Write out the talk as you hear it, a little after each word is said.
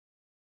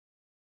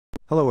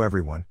Hello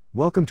everyone,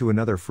 welcome to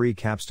another free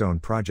Capstone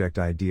project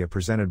idea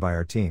presented by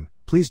our team.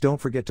 Please don't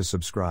forget to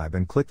subscribe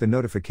and click the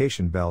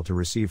notification bell to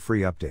receive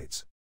free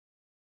updates.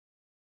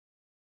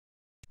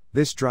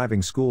 This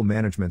driving school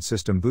management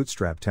system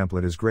Bootstrap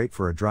template is great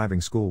for a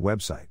driving school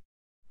website.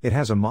 It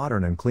has a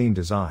modern and clean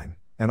design,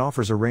 and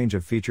offers a range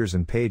of features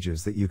and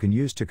pages that you can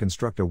use to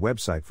construct a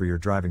website for your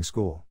driving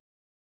school.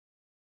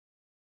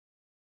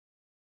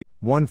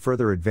 One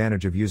further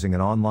advantage of using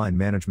an online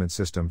management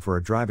system for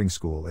a driving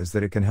school is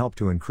that it can help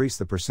to increase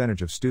the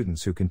percentage of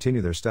students who continue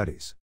their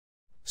studies.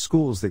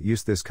 Schools that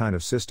use this kind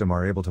of system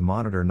are able to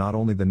monitor not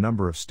only the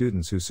number of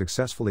students who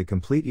successfully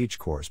complete each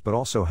course but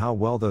also how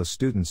well those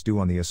students do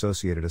on the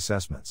associated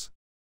assessments.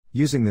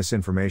 Using this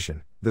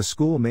information, the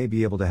school may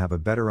be able to have a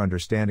better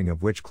understanding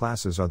of which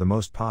classes are the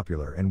most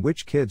popular and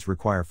which kids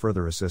require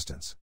further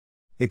assistance.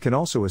 It can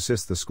also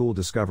assist the school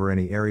discover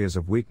any areas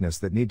of weakness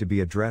that need to be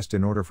addressed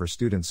in order for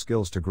students'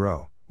 skills to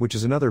grow, which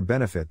is another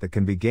benefit that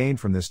can be gained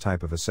from this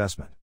type of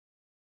assessment.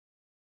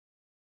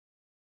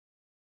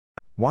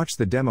 Watch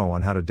the demo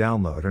on how to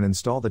download and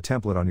install the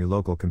template on your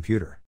local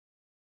computer.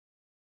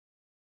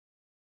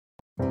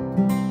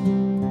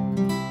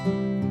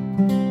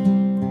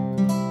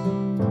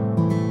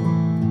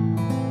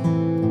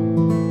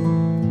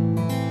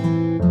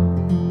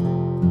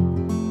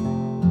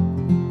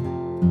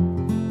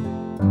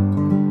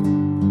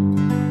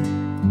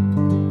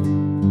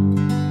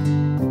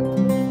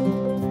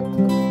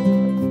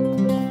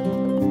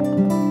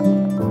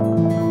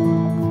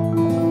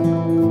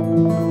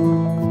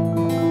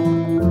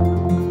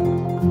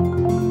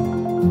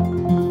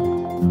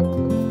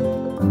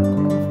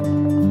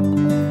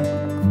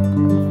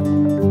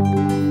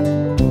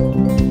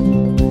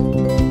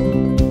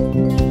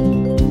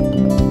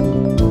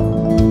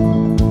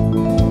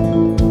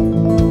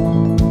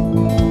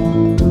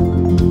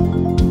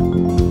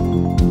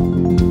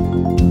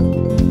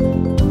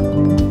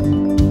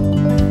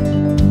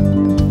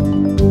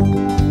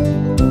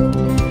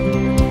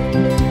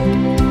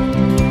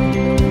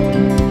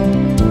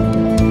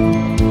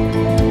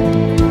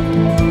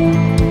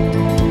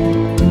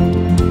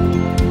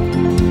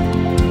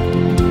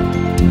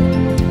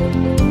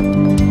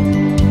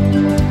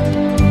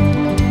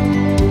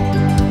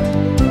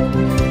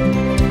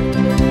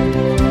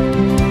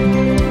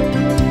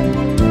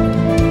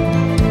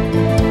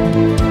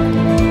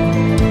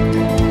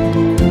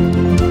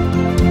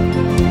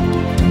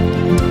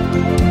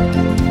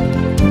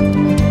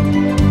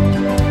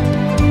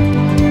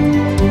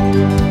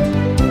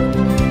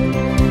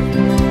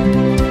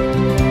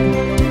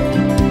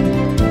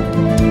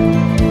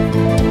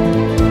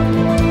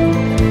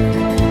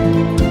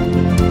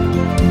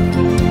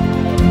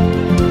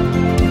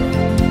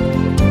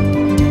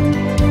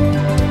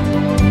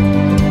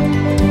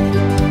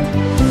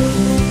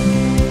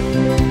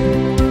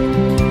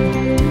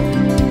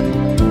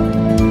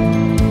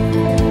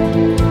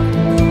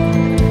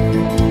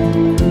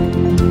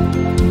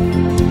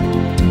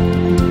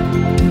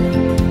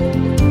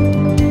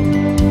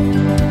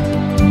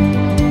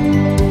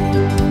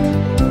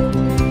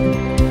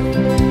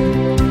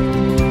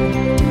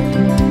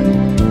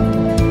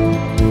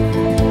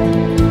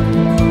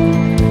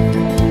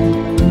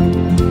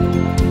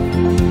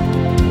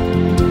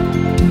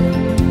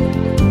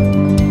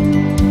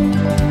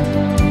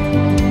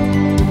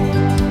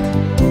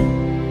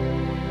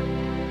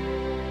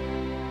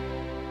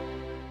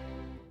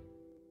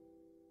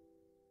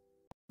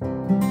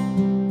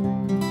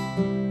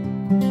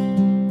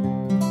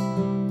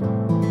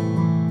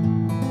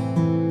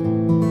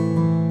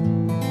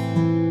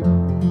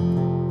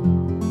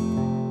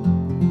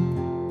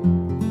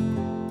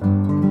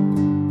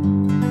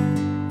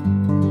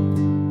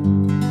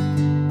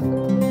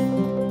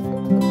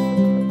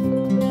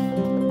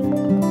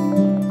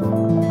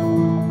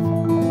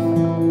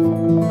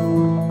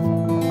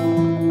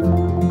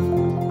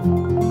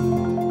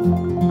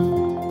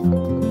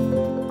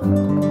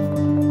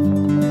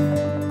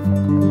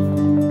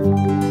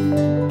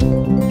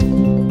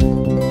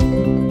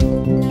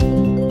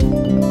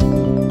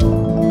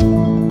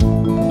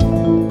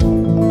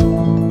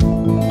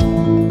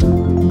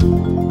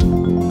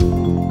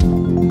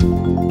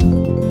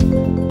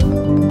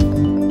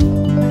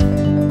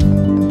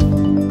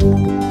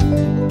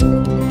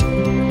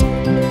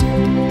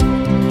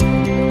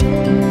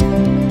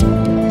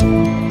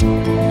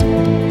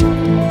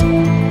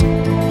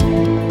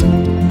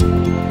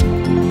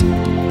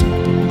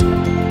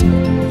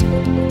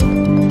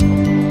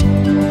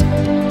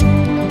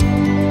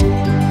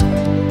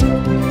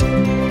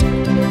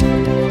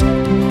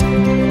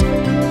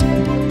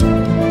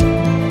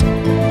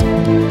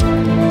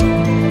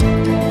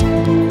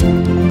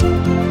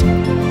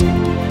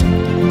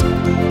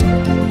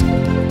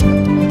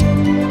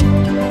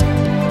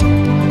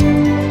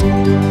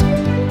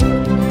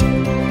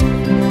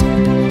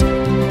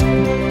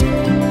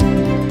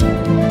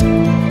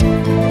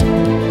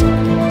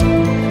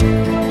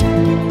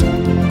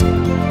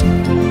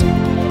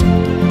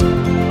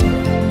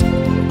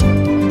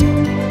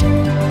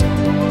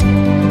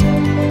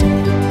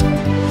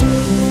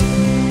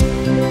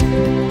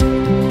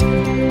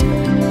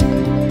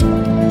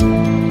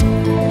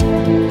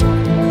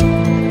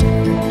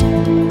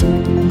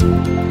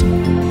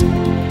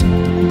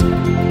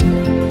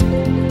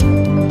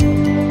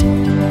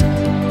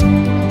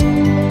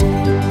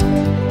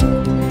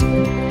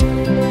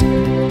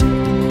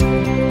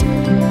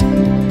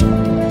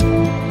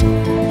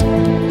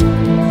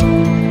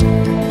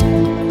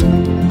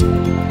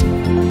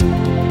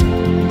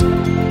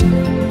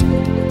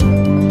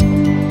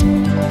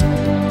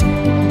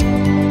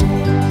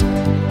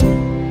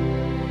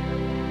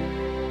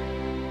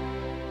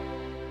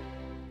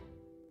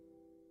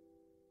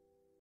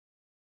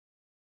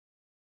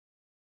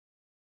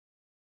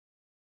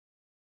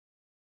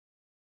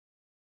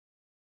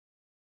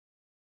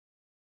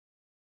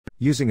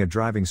 Using a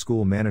driving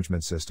school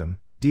management system,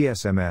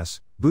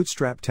 DSMS,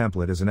 Bootstrap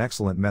template is an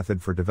excellent method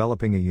for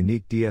developing a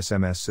unique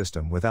DSMS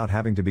system without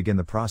having to begin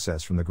the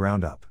process from the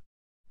ground up.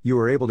 You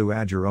are able to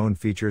add your own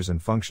features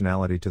and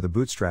functionality to the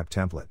Bootstrap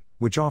template,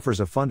 which offers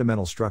a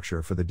fundamental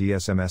structure for the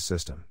DSMS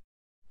system.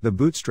 The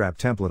Bootstrap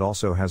template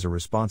also has a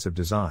responsive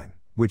design,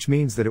 which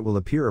means that it will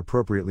appear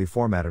appropriately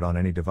formatted on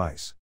any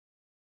device.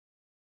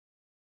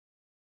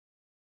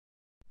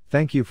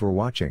 Thank you for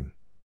watching.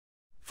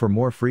 For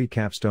more free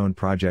Capstone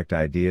project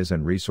ideas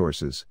and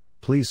resources,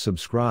 please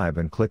subscribe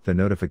and click the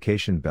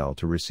notification bell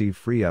to receive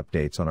free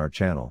updates on our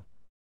channel.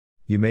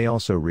 You may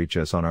also reach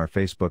us on our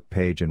Facebook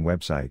page and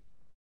website.